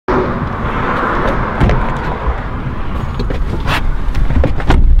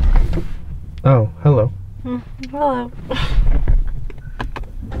Hello.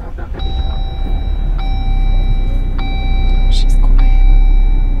 She's quiet.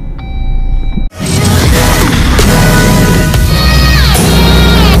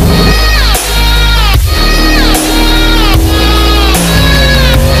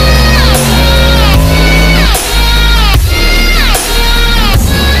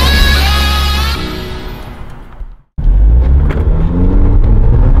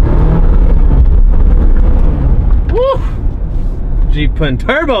 Jeep putting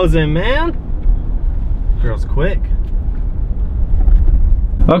turbos in, man. Girl's quick.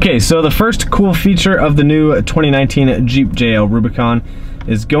 Okay, so the first cool feature of the new 2019 Jeep JL Rubicon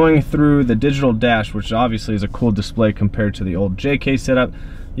is going through the digital dash, which obviously is a cool display compared to the old JK setup.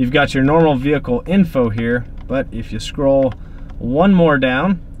 You've got your normal vehicle info here, but if you scroll one more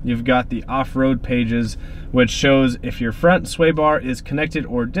down, you've got the off-road pages, which shows if your front sway bar is connected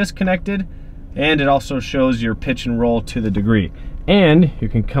or disconnected, and it also shows your pitch and roll to the degree. And you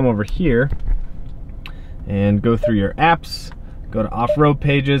can come over here and go through your apps, go to off-road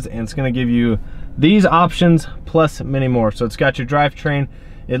pages, and it's going to give you these options plus many more. So it's got your drivetrain.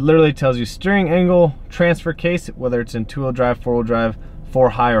 It literally tells you steering angle, transfer case, whether it's in two-wheel drive, four-wheel drive, 4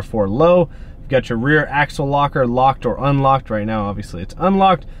 high or 4 low. You've got your rear axle locker, locked or unlocked. Right now, obviously, it's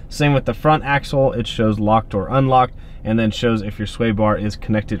unlocked. Same with the front axle. It shows locked or unlocked, and then shows if your sway bar is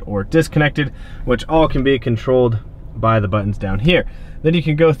connected or disconnected, which all can be controlled by the buttons down here. Then you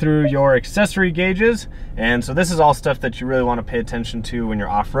can go through your accessory gauges, and so this is all stuff that you really want to pay attention to when you're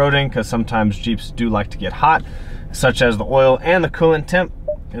off-roading, because sometimes Jeeps do like to get hot, such as the oil and the coolant temp.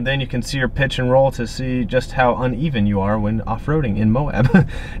 And then you can see your pitch and roll to see just how uneven you are when off-roading in Moab.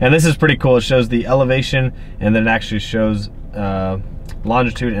 And this is pretty cool. It shows the elevation, and then it actually shows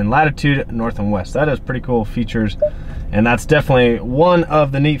longitude and latitude, north and west. That is pretty cool features, and that's definitely one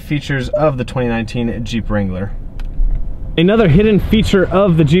of the neat features of the 2019 Jeep Wrangler. Another hidden feature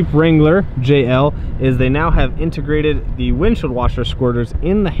of the Jeep Wrangler JL is they now have integrated the windshield washer squirters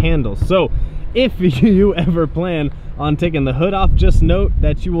in the handles. So if you ever plan on taking the hood off, just note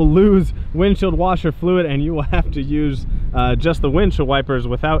that you will lose windshield washer fluid and you will have to use just the windshield wipers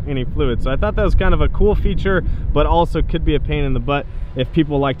without any fluid. So I thought that was kind of a cool feature, but also could be a pain in the butt if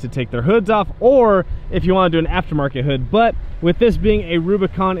people like to take their hoods off, or if you want to do an aftermarket hood. But with this being a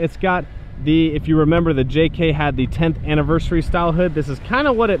Rubicon, it's got the, if you remember, the JK had the 10th anniversary style hood. This is kind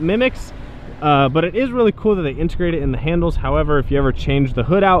of what it mimics, but it is really cool that they integrate it in the handles. However, if you ever change the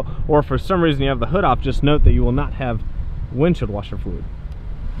hood out, or for some reason you have the hood off, just note that you will not have windshield washer fluid.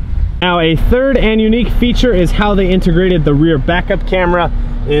 Now, a third and unique feature is how they integrated the rear backup camera.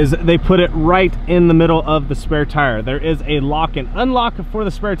 Is they put it right in the middle of the spare tire. There is a lock and unlock for the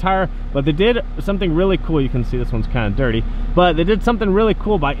spare tire, but they did something really cool. You can see this one's kind of dirty, but they did something really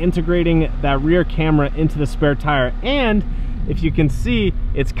cool by integrating that rear camera into the spare tire. And if you can see,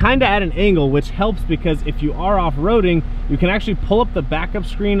 it's kind of at an angle, which helps because if you are off-roading, you can actually pull up the backup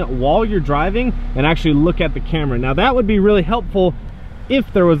screen while you're driving and actually look at the camera. Now that would be really helpful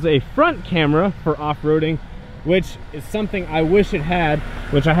if there was a front camera for off-roading, which is something I wish it had,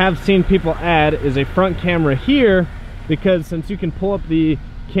 which I have seen people add, is a front camera here, because since you can pull up the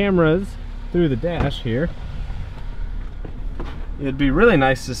cameras through the dash here, it'd be really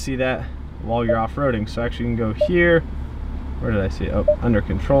nice to see that while you're off-roading. So actually you can go here, where did I see it? Oh, under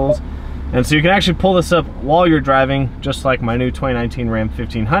controls. And so you can actually pull this up while you're driving, just like my new 2019 Ram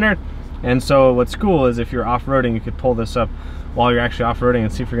 1500. And so what's cool is if you're off-roading, you could pull this up while you're actually off-roading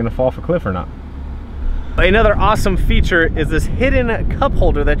and see if you're gonna fall off a cliff or not. Another awesome feature is this hidden cup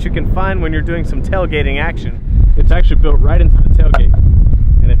holder that you can find when you're doing some tailgating action. It's actually built right into the tailgate,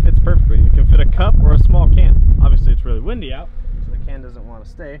 and it fits perfectly. You can fit a cup or a small can. Obviously it's really windy out, so the can doesn't want to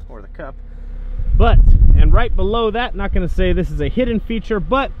stay, or the cup. But, and right below that, not gonna say this is a hidden feature,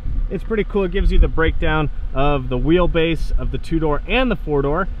 but it's pretty cool. It gives you the breakdown of the wheelbase of the 2-door and the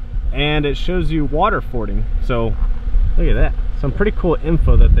 4-door, and it shows you water fording. So look at that. Some pretty cool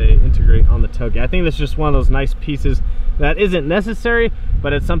info that they integrate on the tailgate. I think this is just one of those nice pieces that isn't necessary,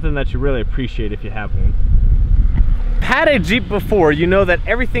 but it's something that you really appreciate if you have one. Had a Jeep before, you know that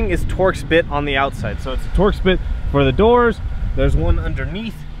everything is Torx bit on the outside. So it's a Torx bit for the doors. There's one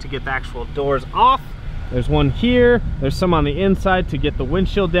underneath to get the actual doors off. There's one here. There's some on the inside to get the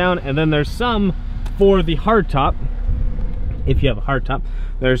windshield down, and then there's some for the hardtop. If you have a hardtop,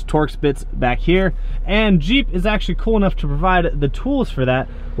 there's Torx bits back here, and Jeep is actually cool enough to provide the tools for that.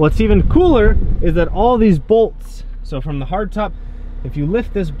 What's even cooler is that all these bolts, so from the hardtop, if you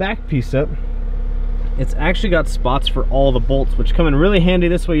lift this back piece up, it's actually got spots for all the bolts, which come in really handy.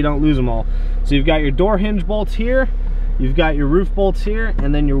 This way you don't lose them all. So you've got your door hinge bolts here, you've got your roof bolts here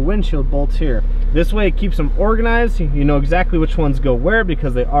and then your windshield bolts here. This way it keeps them organized. You know exactly which ones go where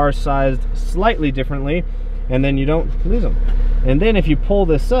because they are sized slightly differently, and then you don't lose them. And then if you pull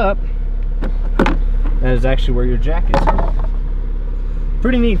this up, that is actually where your jack is.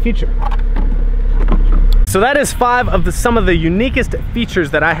 Pretty neat feature. So that is 5 of some of the uniquest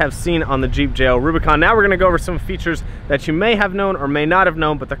features that I have seen on the Jeep JL Rubicon. Now we're gonna go over some features that you may have known or may not have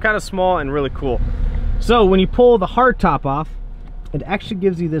known, but they're kind of small and really cool. So when you pull the hard top off, it actually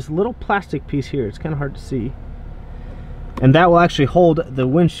gives you this little plastic piece here. It's kind of hard to see. And that will actually hold the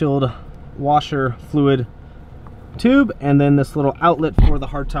windshield washer fluid tube, and then this little outlet for the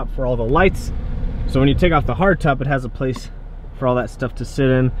hard top for all the lights. So when you take off the hard top, it has a place for all that stuff to sit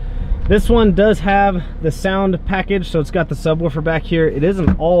in. This one does have the sound package, so it's got the subwoofer back here. It is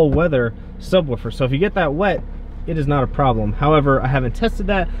an all-weather subwoofer, so if you get that wet, it is not a problem. However, I haven't tested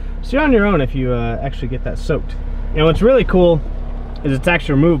that, so you're on your own if you actually get that soaked. And what's really cool is it's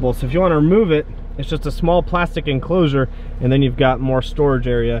actually removable, so if you want to remove it, it's just a small plastic enclosure, and then you've got more storage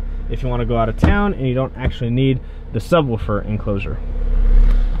area if you want to go out of town and you don't actually need the subwoofer enclosure.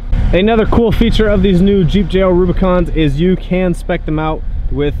 Another cool feature of these new Jeep JL Rubicons is you can spec them out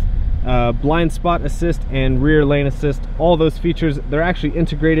with blind spot assist and rear lane assist. All those features, they're actually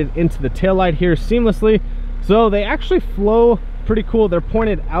integrated into the taillight here seamlessly, so they actually flow pretty cool. They're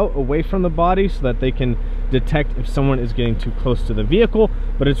pointed out away from the body so that they can detect if someone is getting too close to the vehicle,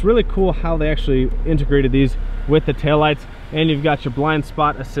 but it's really cool how they actually integrated these with the taillights. And you've got your blind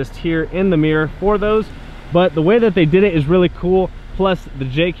spot assist here in the mirror for those, but the way that they did it is really cool. Plus the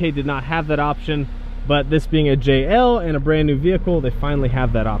JK did not have that option, but this being a JL and a brand new vehicle, they finally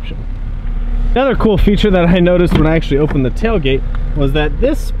have that option. Another cool feature that I noticed when I actually opened the tailgate was that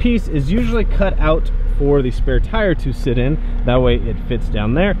this piece is usually cut out for the spare tire to sit in. That way it fits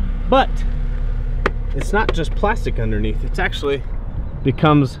down there, but it's not just plastic underneath. It's actually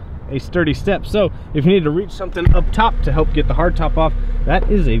becomes a sturdy step. So if you need to reach something up top to help get the hard top off,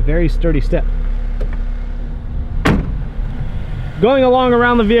 that is a very sturdy step. Going along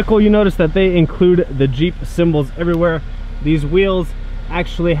around the vehicle, you notice that they include the Jeep symbols everywhere. These wheels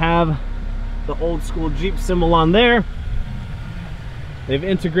actually have the old school Jeep symbol on there. They've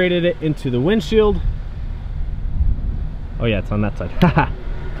integrated it into the windshield. Oh yeah, it's on that side.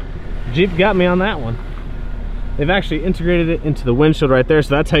 Jeep got me on that one. They've actually integrated it into the windshield right there,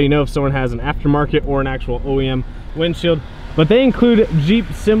 so that's how you know if someone has an aftermarket or an actual OEM windshield. But they include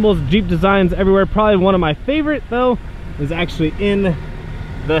Jeep symbols, Jeep designs everywhere. Probably one of my favorite though is actually in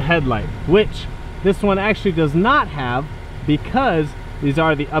the headlight, which this one actually does not have because these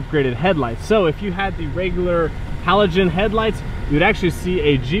are the upgraded headlights. So if you had the regular halogen headlights, you would actually see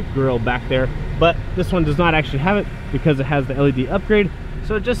a Jeep grille back there, but this one does not actually have it because it has the LED upgrade.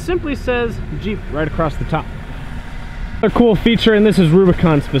 So it just simply says Jeep right across the top. Another cool feature, and this is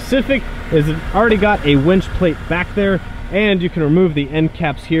Rubicon specific, is it already got a winch plate back there, and you can remove the end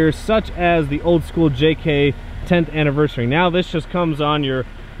caps here, such as the old school JK 10th anniversary. Now this just comes on your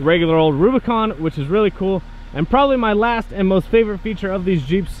regular old Rubicon, which is really cool. And probably my last and most favorite feature of these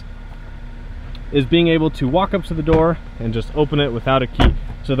Jeeps is being able to walk up to the door and just open it without a key.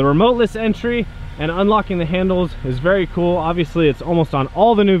 So the remoteless entry and unlocking the handles is very cool. Obviously it's almost on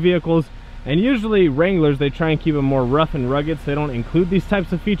all the new vehicles, and usually Wranglers, they try and keep them more rough and rugged, so they don't include these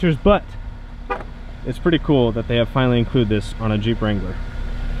types of features, but it's pretty cool that they have finally included this on a Jeep Wrangler.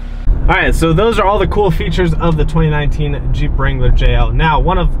 Alright, so those are all the cool features of the 2019 Jeep Wrangler JL. Now,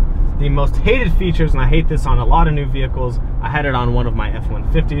 one of the most hated features, and I hate this on a lot of new vehicles, I had it on one of my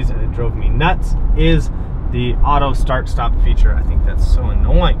F-150s and it drove me nuts, is the auto start stop feature. I think that's so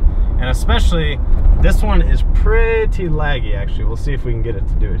annoying. And especially, this one is pretty laggy actually. We'll see if we can get it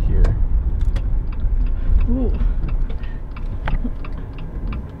to do it here. Ooh.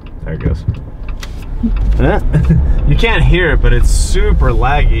 There it goes. You can't hear it, but it's super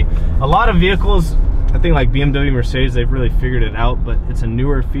laggy. A lot of vehicles, I think like BMW, Mercedes, they've really figured it out, but it's a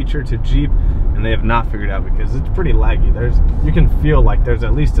newer feature to Jeep and they have not figured it out because it's pretty laggy. You can feel like there's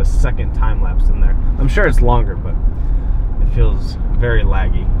at least a second time lapse in there. I'm sure it's longer, but it feels very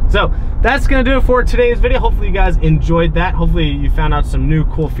laggy. So that's gonna do it for today's video. Hopefully you guys enjoyed that. Hopefully you found out some new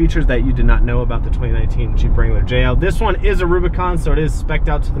cool features that you did not know about the 2019 Jeep Wrangler JL. This one is a Rubicon, so it is spec'd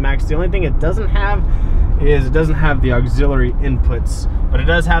out to the max. The only thing it doesn't have is it doesn't have the auxiliary inputs, but it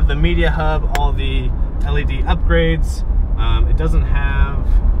does have the media hub, all the LED upgrades. It doesn't have,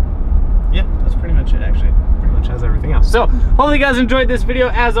 yeah, that's pretty much it actually. Pretty much has everything else. So hopefully you guys enjoyed this video.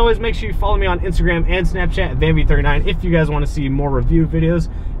 As always, make sure you follow me on Instagram and Snapchat at VanV39 if you guys want to see more review videos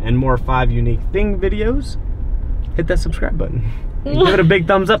and more 5 unique thing videos. Hit that subscribe button. Give it a big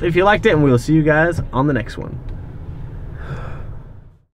thumbs up if you liked it, and we'll see you guys on the next one.